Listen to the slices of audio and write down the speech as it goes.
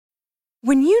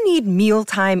When you need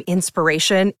mealtime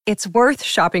inspiration, it's worth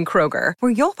shopping Kroger,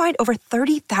 where you'll find over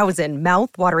 30,000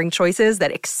 mouth-watering choices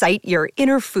that excite your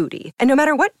inner foodie. And no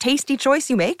matter what tasty choice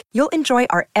you make, you'll enjoy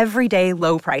our everyday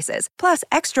low prices, plus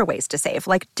extra ways to save,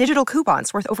 like digital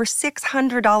coupons worth over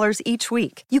 $600 each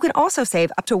week. You can also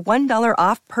save up to $1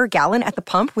 off per gallon at the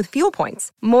pump with fuel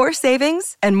points. More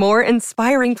savings and more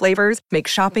inspiring flavors make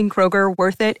shopping Kroger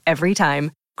worth it every time.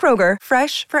 Kroger,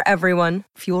 fresh for everyone.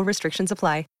 Fuel restrictions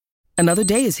apply. Another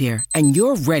day is here, and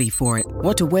you're ready for it.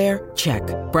 What to wear? Check.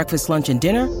 Breakfast, lunch, and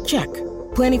dinner? Check.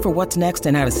 Planning for what's next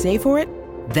and how to save for it?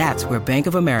 That's where Bank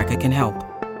of America can help.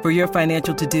 For your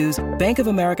financial to-dos, Bank of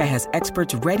America has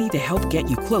experts ready to help get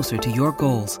you closer to your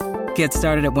goals. Get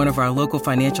started at one of our local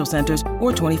financial centers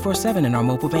or 24/7 in our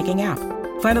mobile banking app.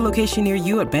 Find a location near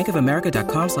you at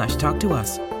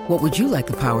bankofamerica.com/talktous. What would you like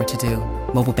the power to do?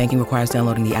 Mobile banking requires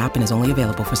downloading the app and is only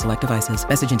available for select devices.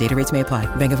 Message and data rates may apply.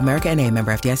 Bank of America N.A.,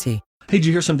 member FDIC. Hey, did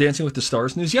you hear some Dancing with the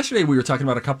Stars news? Yesterday we were talking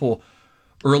about a couple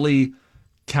early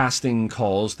casting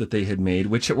calls that they had made,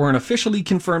 which weren't officially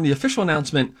confirmed. The official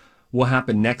announcement will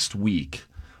happen next week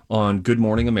on Good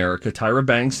Morning America. Tyra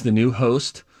Banks, the new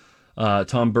host.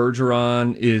 Tom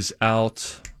Bergeron is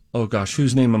out. Oh gosh,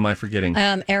 whose name am I forgetting?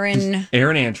 Erin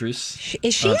Andrews.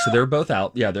 Is she? So they're both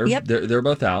out. Yeah, they're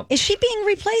both out. Is she being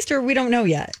replaced, or we don't know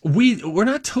yet? We're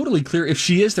not totally clear if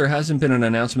she is. There hasn't been an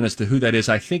announcement as to who that is.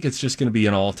 I think it's just going to be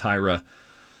an all Tyra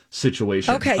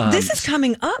situation. Okay, this is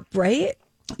coming up, right?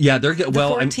 Yeah, they're the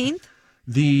 14th.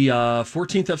 The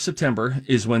 14th of September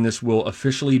is when this will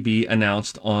officially be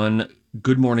announced on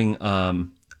Good Morning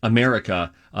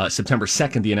America. September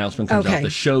 2nd, the announcement comes out. The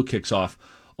show kicks off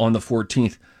on the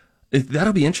 14th.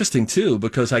 That'll be interesting, too,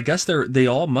 because I guess they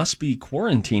all must be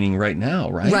quarantining right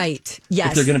now, right? Right, yes.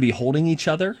 If they're going to be holding each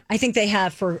other? I think they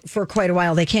have for quite a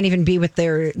while. They can't even be with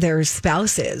their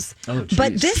spouses. Oh, geez.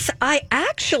 But I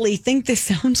actually think this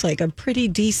sounds like a pretty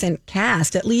decent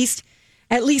cast. At least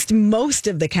most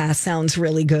of the cast sounds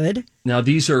really good. Now,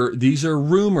 these are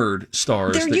rumored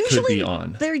stars that could be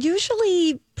on. They're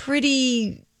usually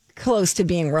pretty close to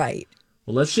being right.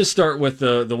 Well, let's just start with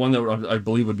the one that I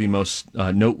believe would be most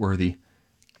noteworthy.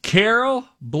 Carol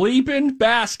Bleepin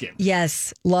Baskin.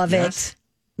 Yes, love it.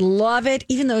 Love it,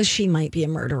 even though she might be a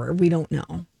murderer. We don't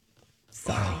know.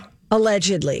 Sorry.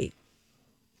 Allegedly.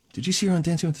 Did you see her on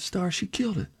Dancing with the Stars? She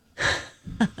killed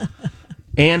it.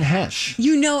 Anne Hesh.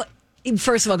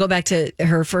 First of all, go back to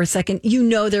her for a second.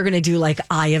 They're going to do like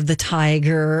Eye of the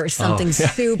Tiger or something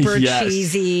super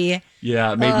cheesy.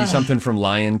 Yeah, maybe something from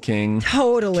Lion King.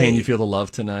 Totally. Can You Feel the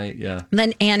Love Tonight? Yeah. And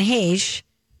then Anne Heche,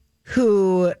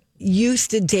 who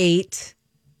used to date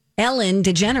Ellen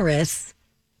DeGeneres,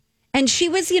 and she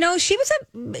was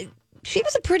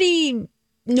a pretty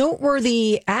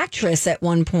noteworthy actress at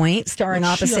one point, starring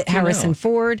opposite Harrison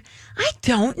Ford. I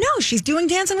don't know. She's doing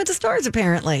Dancing with the Stars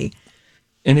apparently.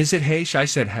 And is it Heche? I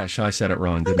said Hesh. I said it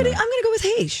wrong. I'm gonna go with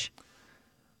Heche.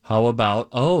 How about,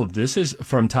 this is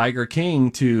from Tiger King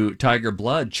to Tiger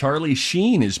Blood. Charlie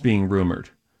Sheen is being rumored.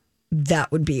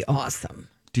 That would be awesome.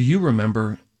 Do you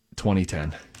remember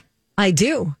 2010? I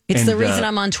do. It's the reason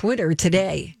I'm on Twitter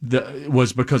today.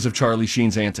 Was because of Charlie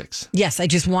Sheen's antics. Yes, I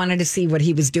just wanted to see what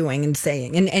he was doing and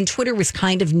saying. And Twitter was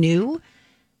kind of new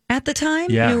at the time.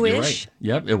 Yeah, newish. You're right.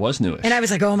 Yep, it was newish. And I was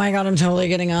like, oh my God, I'm totally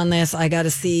getting on this. I got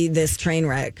to see this train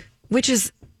wreck, which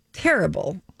is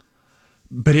terrible.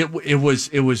 But it was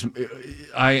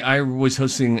I was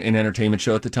hosting an entertainment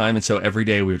show at the time, and so every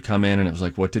day we would come in and it was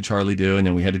like, what did Charlie do? And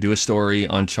then we had to do a story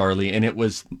on Charlie, and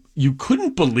you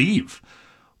couldn't believe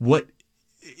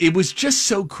it was just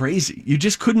so crazy. You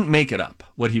just couldn't make it up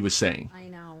what he was saying.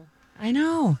 I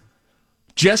know.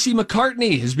 Jesse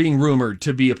McCartney is being rumored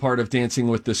to be a part of Dancing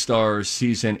with the Stars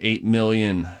season 8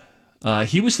 million.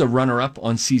 He was the runner-up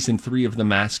on season 3 of The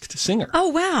Masked Singer. Oh,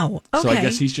 wow. Okay. So I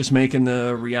guess he's just making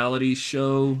the reality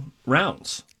show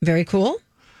rounds. Very cool.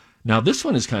 Now, this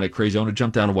one is kind of crazy. I want to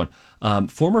jump down to one.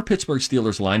 Former Pittsburgh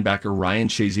Steelers linebacker Ryan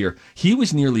Shazier, he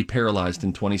was nearly paralyzed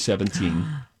in 2017.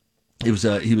 He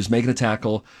was making a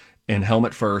tackle and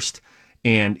helmet first,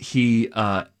 and he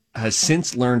has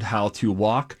since learned how to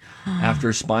walk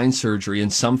after spine surgery.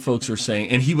 And some folks are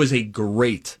saying, and he was a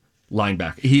great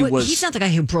linebacker. He's not the guy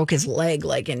who broke his leg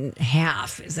like in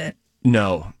half, is it?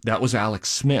 No, that was Alex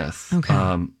Smith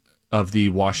of the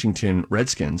Washington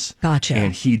Redskins. Gotcha.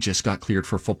 And he just got cleared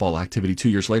for football activity 2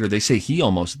 years later. They say he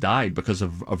almost died because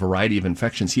of a variety of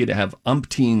infections. He had to have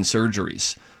umpteen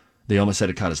surgeries. They almost had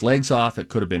to cut his legs off. It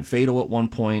could have been fatal at one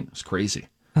point. It was crazy.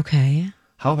 Okay.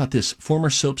 How about this? Former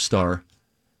soap star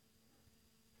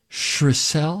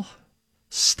Shrissel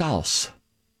Staus,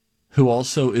 who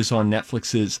also is on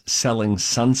Netflix's Selling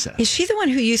Sunset. Is she the one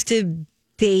who used to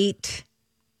date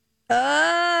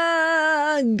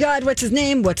God, what's his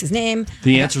name?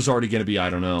 The answer's already going to be, I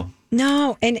don't know.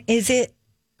 No, and is it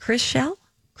Chrishell?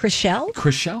 Chrishell?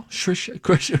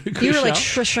 You were like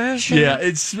Chrishell? Yeah,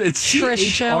 it's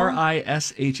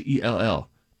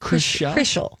Chrishell.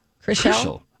 Chrishell.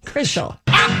 Chrishell.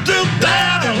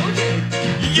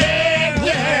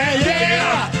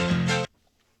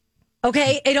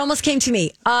 Okay, it almost came to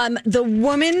me. The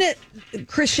woman,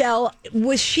 Chrishell,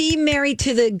 was she married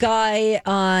to the guy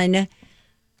on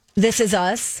This Is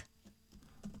Us?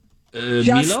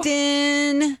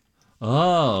 Justin.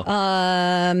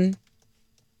 Oh.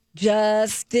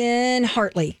 Justin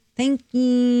Hartley. Thank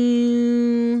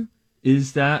you.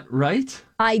 Is that right?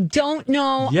 I don't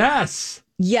know. Yes.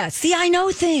 Yes. See, I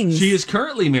know things. She is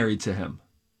currently married to him.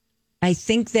 I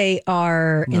think they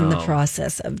are in the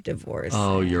process of divorce.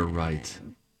 Oh, you're right.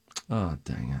 Oh,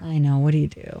 dang it. I know. What do you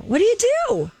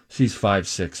do? She's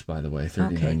 5'6", by the way,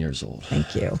 39 years old.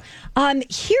 Thank you.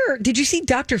 Here, did you see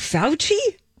Dr. Fauci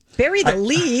bury the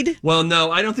lead? Well, no,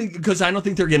 I don't think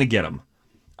they're going to get him.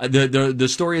 The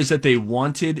story is that they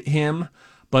wanted him,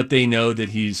 but they know that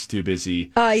he's too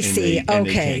busy. I see. And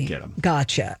they can't get him.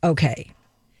 Gotcha. Okay.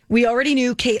 We already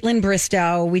knew Caitlin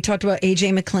Bristow. We talked about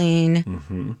AJ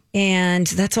McLean, and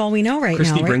that's all we know now.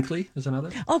 Christy Brinkley is another.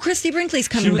 Oh, Christy Brinkley's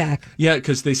coming back. Yeah,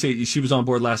 because they say she was on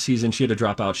board last season. She had to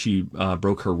drop out. She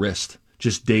broke her wrist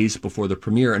just days before the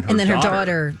premiere, and then her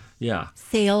daughter,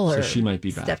 Sailor, so she might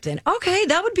be back. Stepped in. Okay,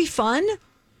 that would be fun.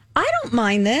 I don't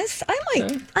mind this. I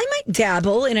might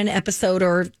dabble in an episode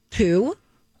or two.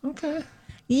 Okay.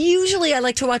 Usually, I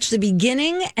like to watch the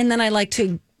beginning, and then I like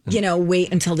to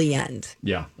wait until the end.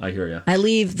 Yeah, I hear you. I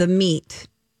leave the meat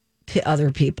to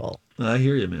other people. I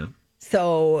hear you, man.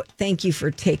 So thank you for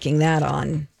taking that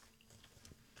on.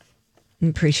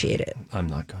 Appreciate it. I'm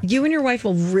not going. You and your wife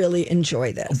will really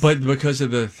enjoy this. But because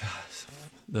of the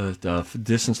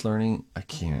distance learning, I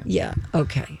can't. Yeah,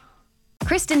 okay.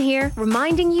 Kristen here,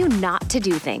 reminding you not to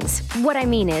do things. What I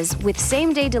mean is, with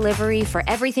same-day delivery for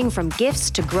everything from gifts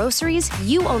to groceries,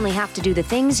 you only have to do the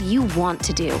things you want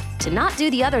to do. To not do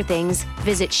the other things,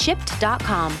 visit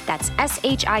Shipt.com. That's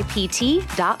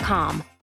SHIPT.com.